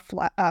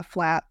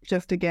flap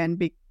just again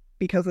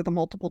because of the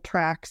multiple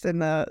tracts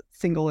and the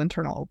single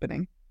internal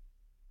opening.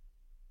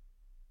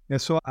 Yeah,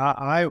 so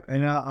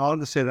I'll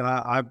just say that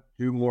I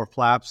do more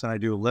flaps than I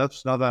do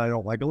lifts. Not that I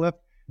don't like a lift,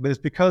 but it's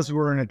because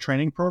we're in a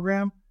training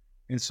program.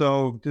 And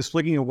so just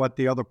looking at what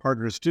the other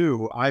partners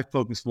do, I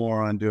focus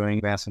more on doing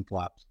advancement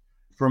flaps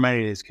for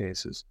many of these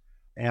cases.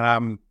 And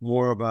I'm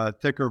more of a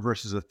thicker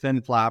versus a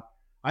thin flap.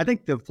 I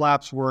think the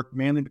flaps work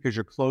mainly because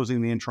you're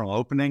closing the internal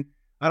opening.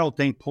 I don't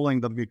think pulling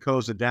the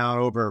mucosa down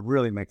over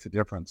really makes a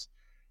difference.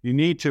 You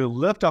need to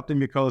lift up the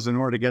mucosa in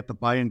order to get the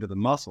bite into the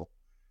muscle.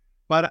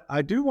 But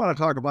I do want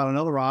to talk about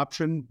another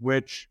option,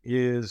 which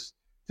is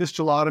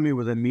fistulotomy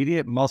with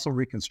immediate muscle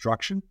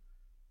reconstruction.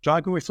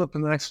 John, can we flip to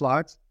the next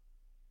slides?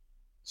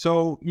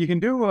 So you can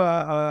do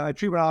a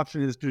treatment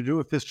option is to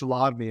do a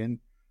fistulotomy. And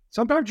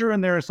sometimes you're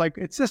in there, it's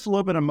just a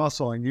little bit of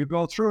muscle. And you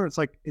go through, it's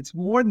like, it's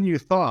more than you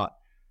thought.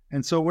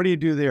 And so what do you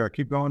do there?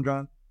 Keep going,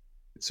 John.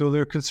 So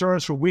there are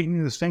concerns for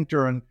weakening the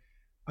sphincter. And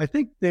I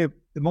think the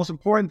most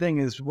important thing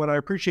is what I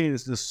appreciate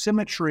is the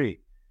symmetry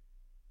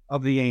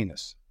of the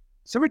anus.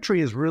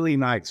 Symmetry is really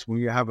nice when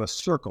you have a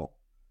circle.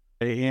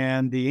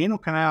 And the anal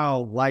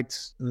canal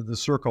likes the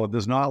circle. It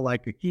does not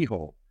like a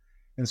keyhole.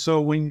 And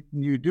so when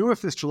you do a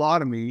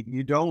fistulotomy,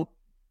 you don't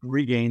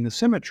regain the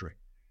symmetry.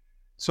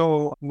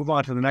 So move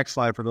on to the next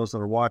slide for those that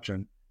are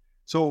watching.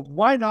 So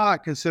why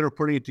not consider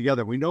putting it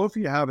together? We know if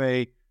you have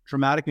a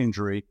traumatic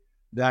injury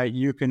that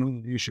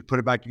you should put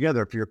it back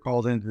together if you're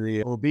called into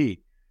the OB.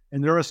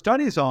 And there are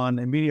studies on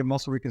immediate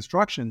muscle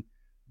reconstruction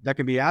that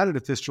can be added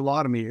to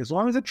fistulotomy as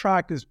long as the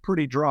tract is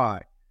pretty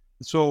dry.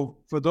 So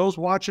for those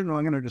watching,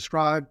 I'm going to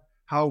describe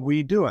how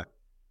we do it.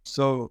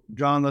 So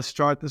John, let's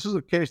start. This is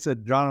a case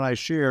that John and I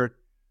shared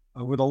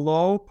with a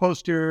low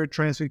posterior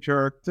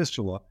transsphincteric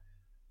fistula.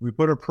 We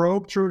put a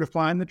probe through to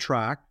find the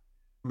tract,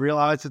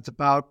 realize it's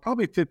about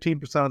probably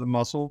 15% of the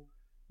muscle.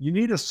 You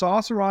need to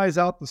saucerize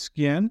out the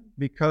skin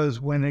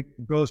because when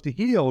it goes to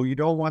heal, you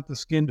don't want the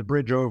skin to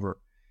bridge over.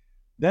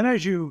 Then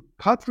as you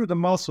cut through the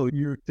muscle,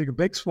 you take a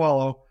big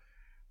swallow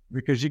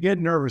because you get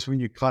nervous when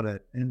you cut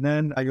it. And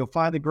then you'll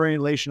find the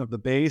granulation of the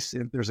base.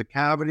 If there's a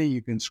cavity,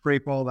 you can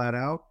scrape all that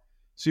out.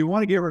 So you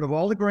want to get rid of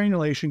all the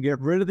granulation, get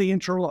rid of the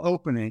internal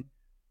opening,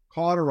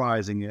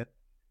 cauterizing it,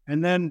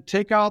 and then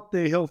take out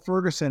the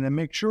Hill-Ferguson and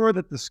make sure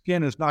that the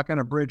skin is not going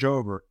to bridge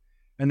over,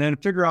 and then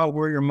figure out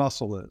where your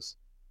muscle is.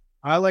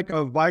 I like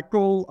a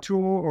Vicryl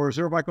tool or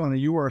zero Vicryl on a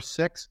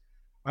UR6.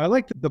 I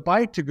like the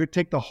bite to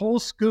take the whole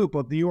scoop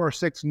of the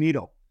UR6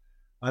 needle.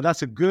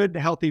 That's a good,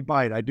 healthy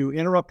bite. I do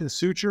interrupted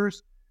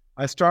sutures.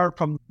 I start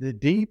from the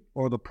deep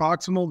or the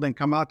proximal, then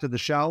come out to the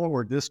shallow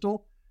or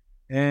distal,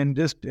 and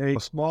just a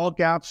small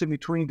gaps in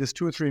between, just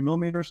 2 or 3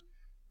 millimeters.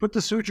 Put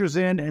the sutures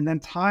in and then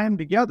tie them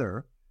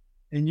together,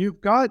 and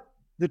you've got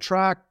the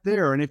tract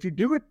there. And if you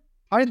do it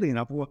tightly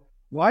enough, well,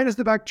 why does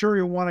the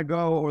bacteria want to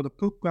go or the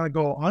poop want to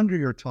go under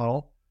your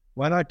tunnel?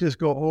 Why not just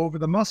go over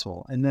the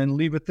muscle and then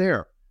leave it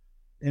there?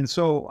 And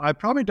so I've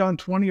probably done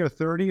 20 or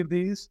 30 of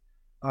these.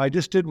 I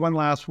just did one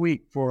last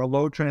week for a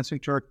low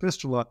transsphincteric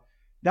fistula.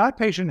 That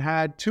patient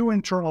had 2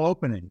 internal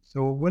openings,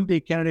 so it wouldn't be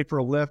a candidate for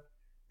a lift.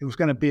 It was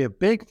going to be a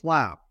big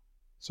flap.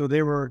 So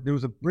there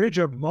was a bridge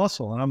of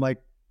muscle, and I'm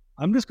like,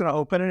 I'm just going to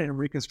open it and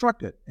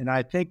reconstruct it. And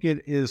I think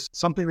it is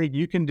something that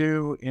you can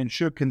do and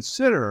should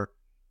consider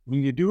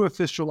when you do a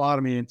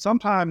fistulotomy. And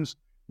sometimes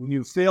when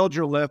you failed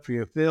your lift or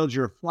you failed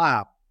your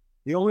flap,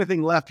 the only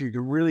thing left you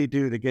can really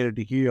do to get it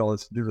to heal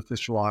is to do the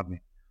fistulotomy.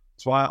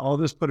 So I'll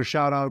just put a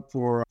shout out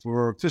for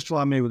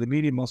fistulotomy with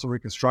immediate muscle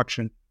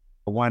reconstruction.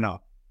 Why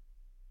not?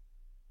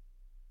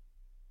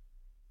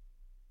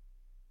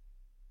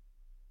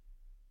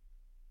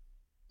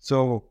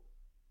 So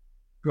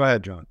go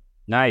ahead, John.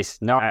 Nice.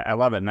 No, I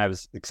love it. And I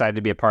was excited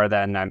to be a part of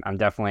that. And I'm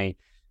definitely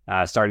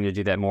starting to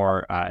do that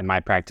more in my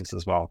practice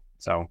as well.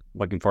 So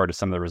looking forward to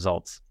some of the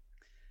results.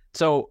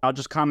 So I'll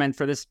just comment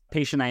for this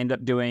patient, I ended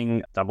up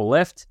doing double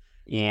lift.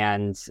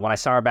 And when I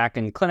saw her back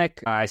in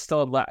clinic, I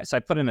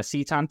put in a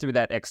ceton through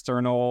that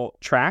external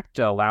tract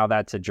to allow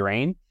that to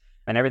drain.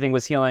 And everything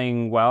was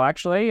healing well,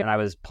 actually. And I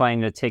was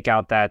planning to take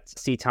out that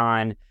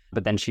ceton,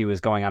 but then she was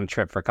going on a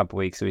trip for a couple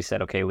of weeks. So we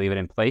said, okay, leave it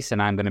in place.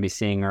 And I'm going to be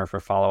seeing her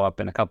for follow-up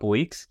in a couple of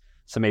weeks.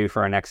 So maybe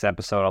for our next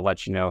episode, I'll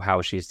let you know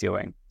how she's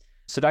doing.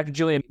 So Dr.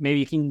 Julia, maybe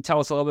you can tell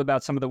us a little bit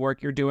about some of the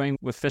work you're doing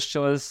with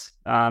fistulas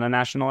on a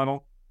national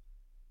level?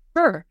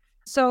 Sure.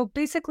 So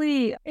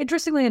basically,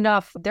 interestingly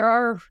enough, there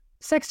are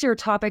sexier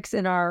topics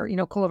in our,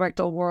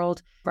 colorectal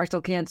world,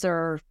 rectal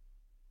cancer,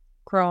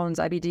 Crohn's,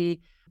 IBD,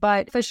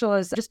 but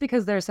fistulas, just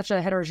because there's such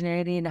a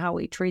heterogeneity in how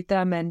we treat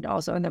them and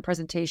also in their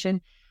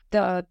presentation,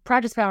 the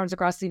practice patterns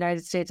across the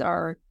United States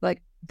are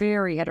like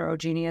very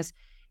heterogeneous.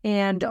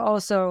 And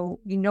also,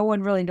 no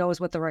one really knows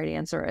what the right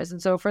answer is.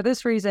 And so for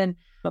this reason,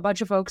 a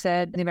bunch of folks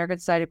at the American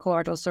Society of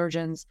Colorectal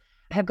Surgeons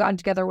have gotten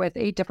together with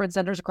 8 different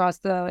centers across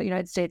the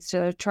United States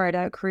to try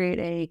to create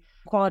a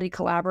quality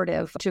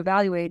collaborative to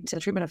evaluate the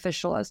treatment of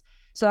fistulas.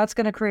 So that's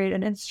going to create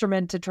an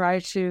instrument to try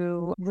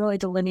to really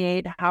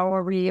delineate how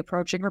are we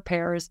approaching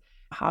repairs.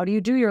 How do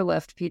you do your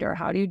lift, Peter?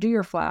 How do you do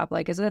your flap?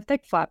 Like, is it a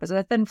thick flap? Is it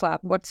a thin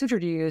flap? What suture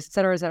do you use, et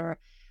cetera, et cetera.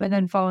 And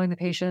then following the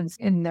patients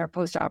in their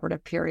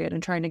postoperative period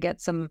and trying to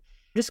get some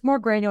just more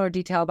granular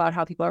detail about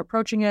how people are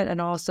approaching it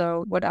and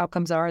also what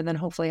outcomes are, and then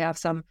hopefully have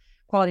some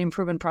quality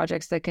improvement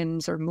projects that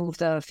can sort of move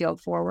the field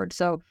forward.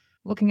 So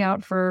looking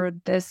out for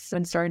this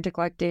and starting to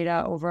collect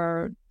data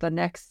over the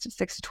next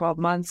 6 to 12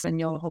 months, and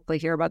you'll hopefully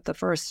hear about the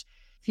first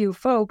few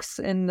folks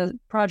in the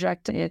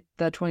project at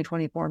the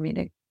 2024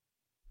 meeting.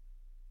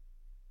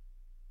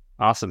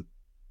 Awesome.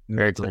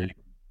 Very exciting.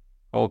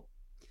 Cool.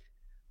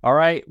 All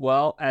right.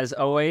 Well, as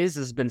always,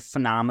 this has been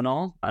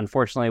phenomenal.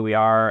 Unfortunately, we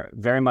are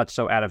very much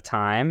so out of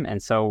time.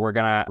 And so we're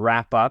going to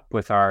wrap up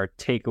with our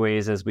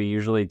takeaways as we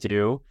usually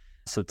do.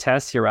 So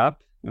Tess, you're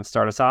up. You want to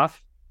start us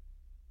off?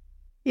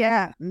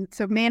 Yeah.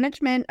 So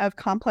management of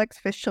complex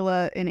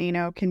fistula in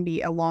ano can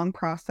be a long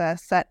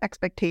process. Set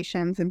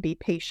expectations and be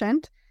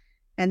patient.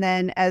 And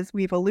then, as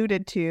we've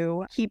alluded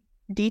to, keep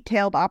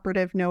detailed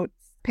operative notes,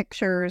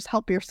 pictures,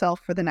 help yourself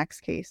for the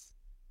next case.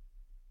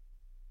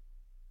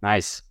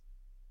 Nice.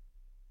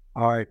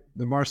 All right.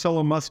 The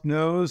Marcelo must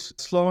knows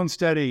slow and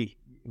steady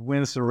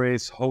wins the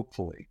race,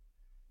 hopefully.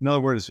 In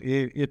other words,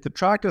 if the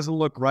track doesn't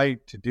look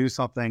right to do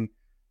something,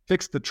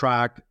 fix the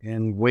track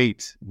and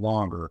wait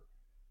longer,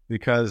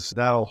 because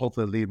that'll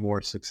hopefully lead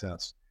more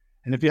success.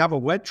 And if you have a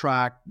wet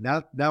track,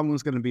 that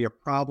one's going to be a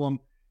problem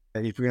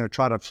if you're going to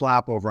try to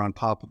flap over on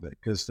top of it,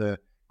 because the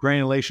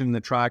granulation in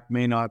the track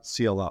may not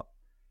seal up.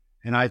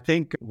 And I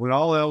think when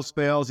all else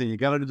fails and you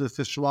got to do the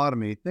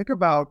fistulotomy, think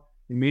about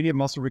immediate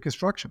muscle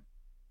reconstruction.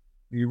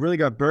 You really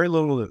got very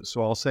little to do.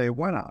 So I'll say,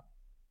 why not?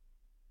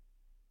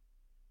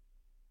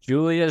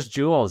 Julia's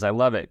jewels. I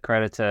love it.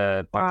 Credit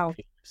to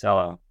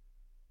Marcelo.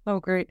 Oh,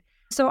 great.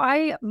 So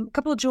a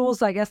couple of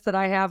jewels, I guess, that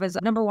I have is,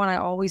 number one, I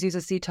always use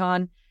a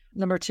ceton.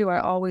 Number two, I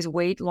always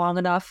wait long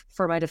enough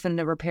for my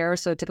definitive repair.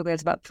 So typically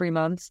it's about 3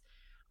 months.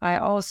 I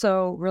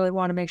also really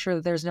want to make sure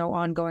that there's no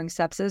ongoing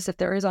sepsis. If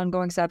there is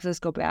ongoing sepsis,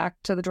 go back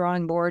to the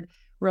drawing board,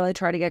 really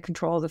try to get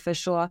control of the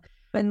fistula.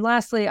 And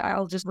lastly,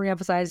 I'll just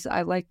reemphasize,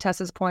 I like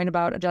Tessa's point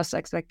about adjust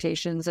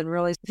expectations. And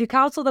really, if you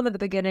counsel them at the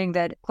beginning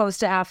that close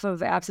to half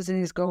of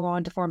abscesses go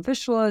on to form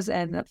fistulas,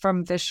 and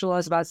from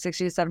fistulas, about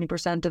 60 to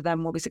 70% of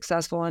them will be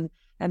successful, and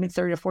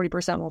 30 to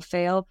 40% will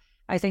fail,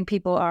 I think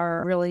people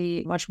are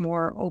really much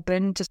more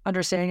open to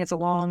understanding it's a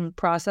long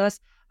process.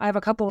 I have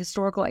a couple of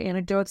historical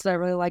anecdotes that I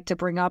really like to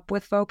bring up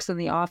with folks in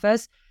the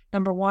office.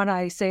 Number one,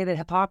 I say that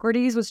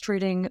Hippocrates was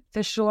treating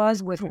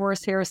fistulas with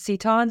horsehair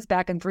cetons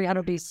back in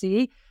 300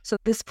 BC. So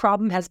this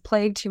problem has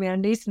plagued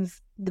humanity since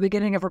the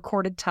beginning of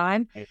recorded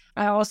time.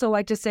 I also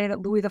like to say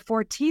that Louis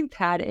XIV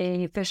had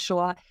a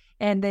fistula,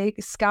 and they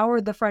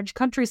scoured the French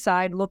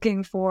countryside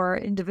looking for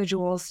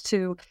individuals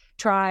to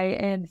try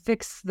and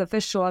fix the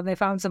fistula. And they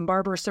found some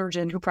barber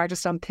surgeon who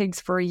practiced on pigs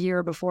for a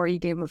year before he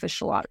gave them a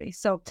fistulotomy.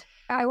 So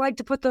I like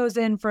to put those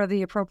in for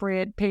the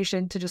appropriate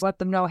patient to just let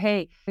them know,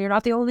 hey, you're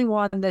not the only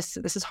one. This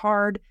is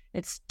hard.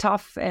 It's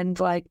tough. And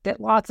like that,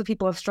 lots of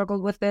people have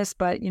struggled with this,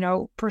 but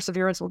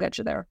perseverance will get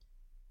you there.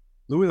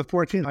 Louis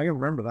XIV, I can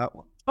remember that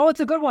one. Oh,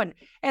 it's a good one.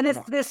 And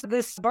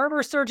this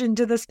barber surgeon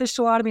did this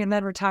fistulotomy and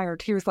then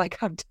retired. He was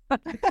like, I'm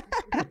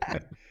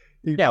done.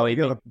 We got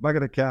a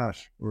bucket of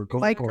cash. We're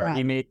going like for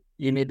it.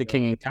 He made the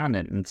king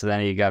incontinent, and so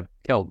then he got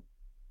killed.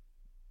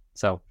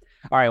 So,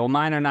 all right. Well,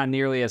 mine are not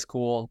nearly as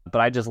cool, but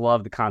I just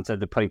love the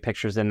concept of putting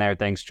pictures in there.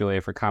 Thanks,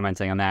 Julia, for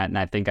commenting on that. And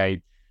I think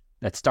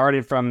that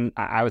started from,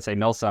 I would say,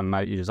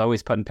 Milsum. You're just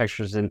always putting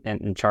pictures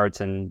in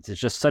charts, and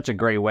it's just such a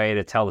great way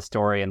to tell the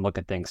story and look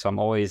at things. So I'm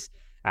always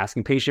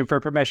asking patient for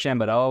permission,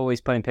 but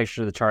always putting pictures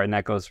of the chart. And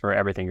that goes for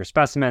everything, your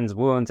specimens,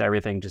 wounds,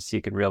 everything, just so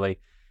you can really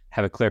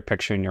have a clear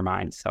picture in your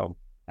mind. So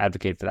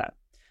advocate for that.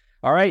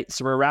 All right.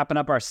 So we're wrapping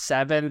up our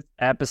 7th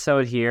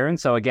episode here. And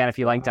so again, if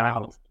you like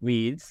to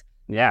weeds,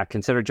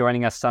 consider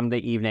joining us Sunday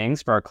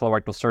evenings for our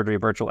colorectal surgery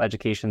virtual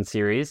education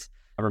series.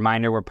 A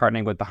reminder, we're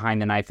partnering with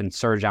Behind the Knife and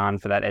Surgeon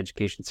for that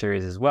education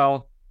series as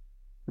well.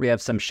 We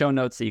have some show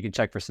notes that you can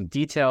check for some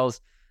details.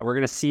 We're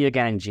going to see you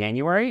again in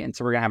January. And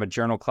so we're going to have a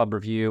journal club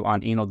review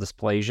on anal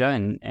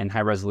dysplasia and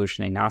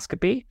high-resolution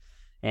anoscopy.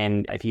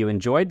 And if you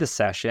enjoyed the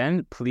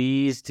session,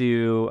 please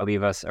do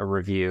leave us a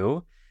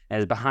review.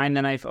 As Behind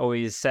the Knife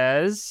always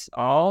says,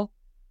 all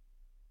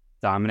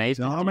dominate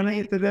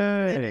the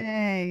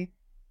day.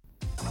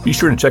 Be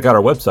sure to check out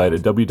our website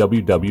at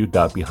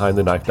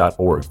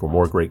www.behindtheknife.org for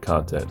more great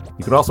content.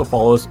 You can also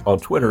follow us on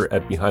Twitter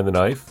at Behind the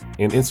Knife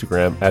and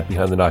Instagram at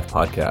Behind the Knife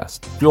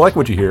Podcast. If you like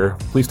what you hear,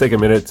 please take a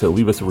minute to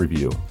leave us a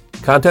review.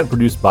 Content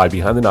produced by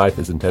Behind the Knife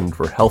is intended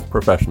for health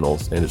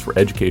professionals and is for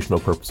educational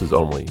purposes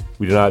only.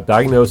 We do not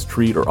diagnose,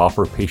 treat, or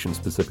offer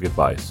patient-specific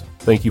advice.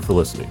 Thank you for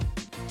listening.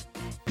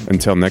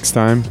 Until next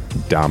time,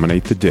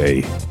 dominate the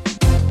day.